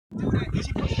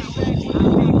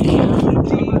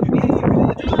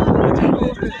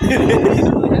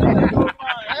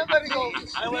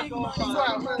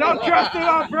Don't trust it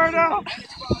on Berto.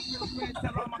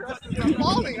 He's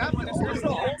falling. I'm going to say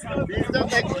so. He's done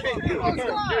next week.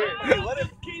 Let it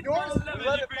fall in 3.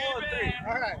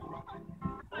 All right.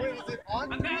 Wait, is it on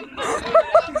 3?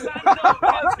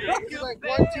 Is it like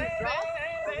 1, 2, drop?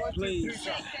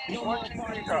 Or 1, 2,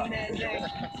 3, drop? 1, 2,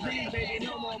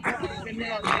 3,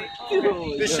 drop.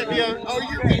 This should be on. Oh,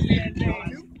 you.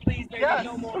 Yes.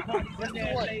 Let's do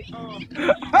what?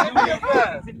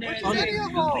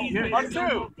 On 2.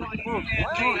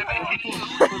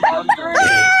 On 3.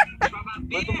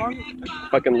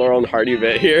 Fucking Laurel and Hardy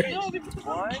bit here. What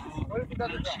if it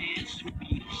doesn't drop?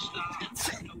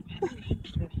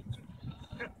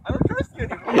 I don't trust you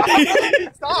anymore.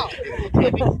 Stop.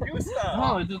 You stop.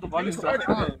 No, it's just the volume.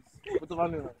 What's the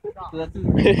volume? So that's it.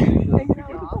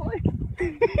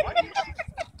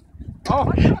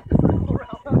 Oh.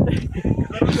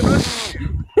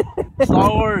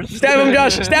 Star Wars. Stab him,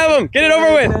 Josh. Stab him. Get it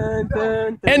over with.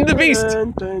 End the beast.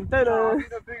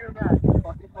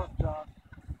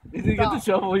 He's gonna get the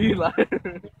shovel, you liar.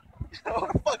 Oh,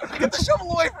 fuck. Get the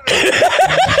shovel away from me.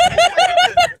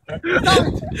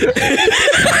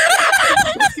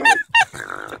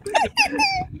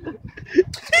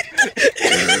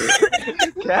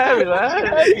 Carry that.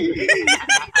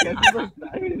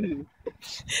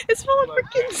 It's full of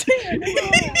freaking sand.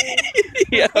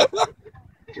 Yeah.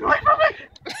 Get away from me.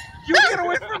 You get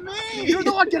away from me. You're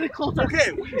the one getting closer.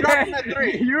 Okay, we dropped him at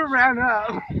 3. You ran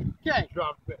up. Okay.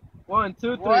 Drop it. 1,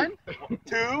 2, 3. 1,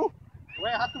 2.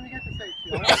 Wait, how can we get to say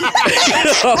 2?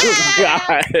 Oh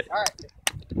God. Alright.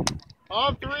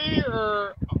 On 3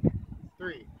 or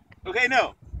 3? Okay,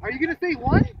 no. Are you gonna say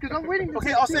 1? Because I'm waiting.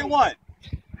 Okay, I'll say 1.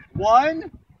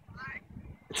 1.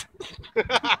 You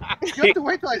have to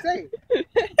wait till I say it.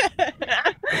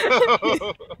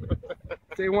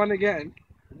 Say 1 again.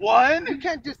 1? You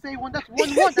can't just say 1. That's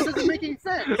 1, 1. That doesn't make any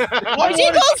sense. 1 Which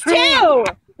equals 2?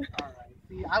 Alright.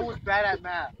 See, I was bad at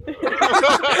math. You're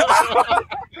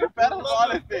bad at a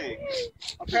lot of things.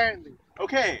 Apparently.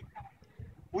 Okay.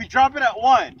 We drop it at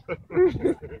 1.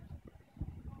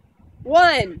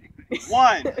 1.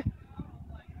 1.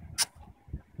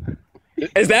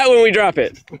 Is that when we drop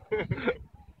it?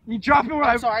 You drop it when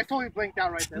I'm sorry, I totally blinked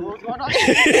out right there. What was going on?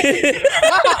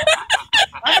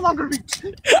 I no longer reach.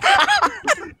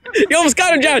 You almost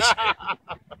got him, Josh.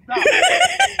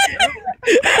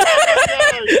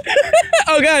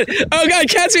 Oh God! Oh God!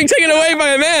 Cat's being taken away by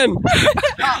a man.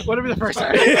 Whatever the first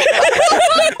time.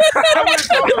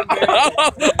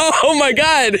 Oh my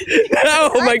God!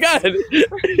 Oh my God!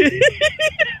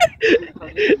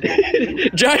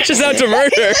 Josh is out to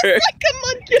murder. Like a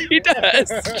monkey. He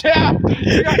does. Yeah.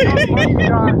 You got no money,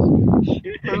 Josh.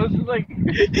 So this is like.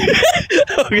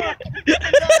 Okay.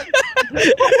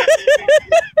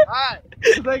 Alright.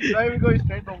 It's like not even going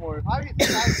straight no more.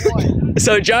 Obviously,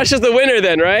 So Josh is the winner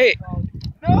then, right?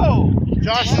 no!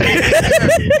 Josh is the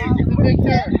big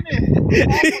turn.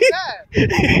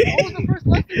 What was the first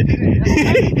lesson today?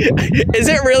 Is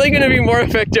it really going to be more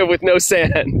effective with no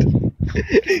sand?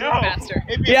 No. Faster.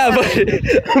 Yeah, but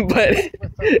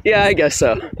yeah, I guess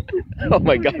so. Oh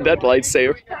my God, that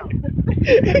lightsaber.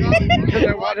 Because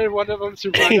I wanted one of them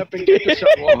to run up and get the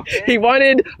shovel. He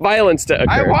wanted violence to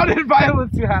occur. I wanted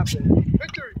violence to happen.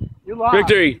 Victory. You lost.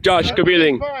 Victory, Josh, good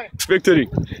beating. Fine. Victory.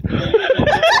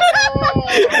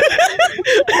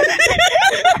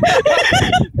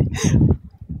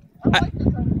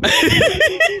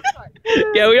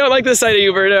 Yeah, we don't like this side of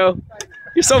you, Berto.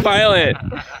 You're so violent.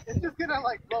 It's just gonna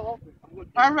like blow open.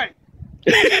 Alright.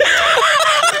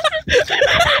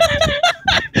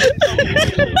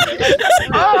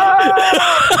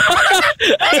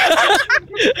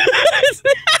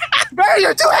 Barry,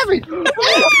 you're too heavy!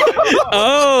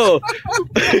 Oh!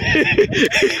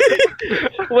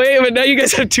 Wait, but now you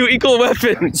guys have 2 equal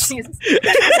weapons. Jesus.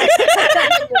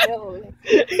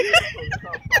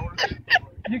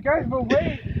 You guys, but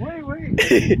wait.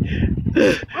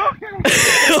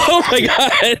 Oh my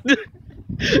God!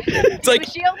 It's like a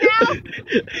shield now?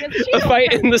 a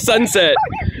fight in the sunset.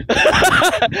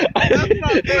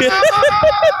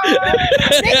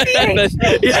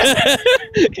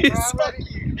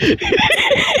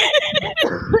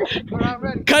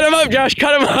 Cut him up, Josh.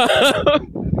 Cut him up.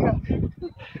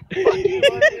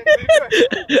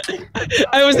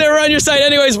 I was never on your side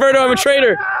anyways, Berto. I'm a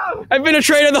traitor. I've been a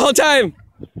traitor the whole time.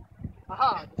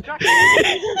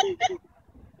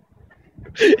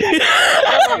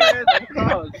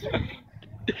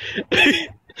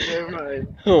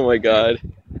 Oh my God.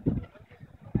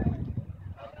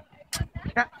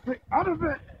 Out of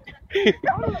it.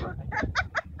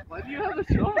 Why do you have a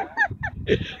show?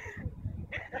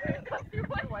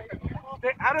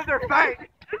 Stay out of their fight.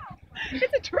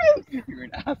 It's a truce. You're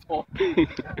an asshole.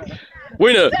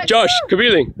 Winner, Josh,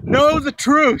 Kaviling. No, the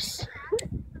truce.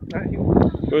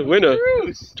 Winner,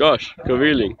 Truce. Josh,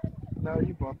 Kaviling. No,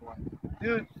 you both won.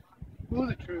 Dude, who's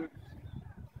the truth?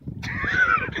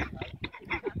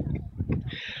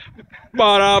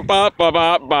 Ba da ba ba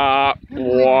ba ba.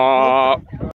 Wah.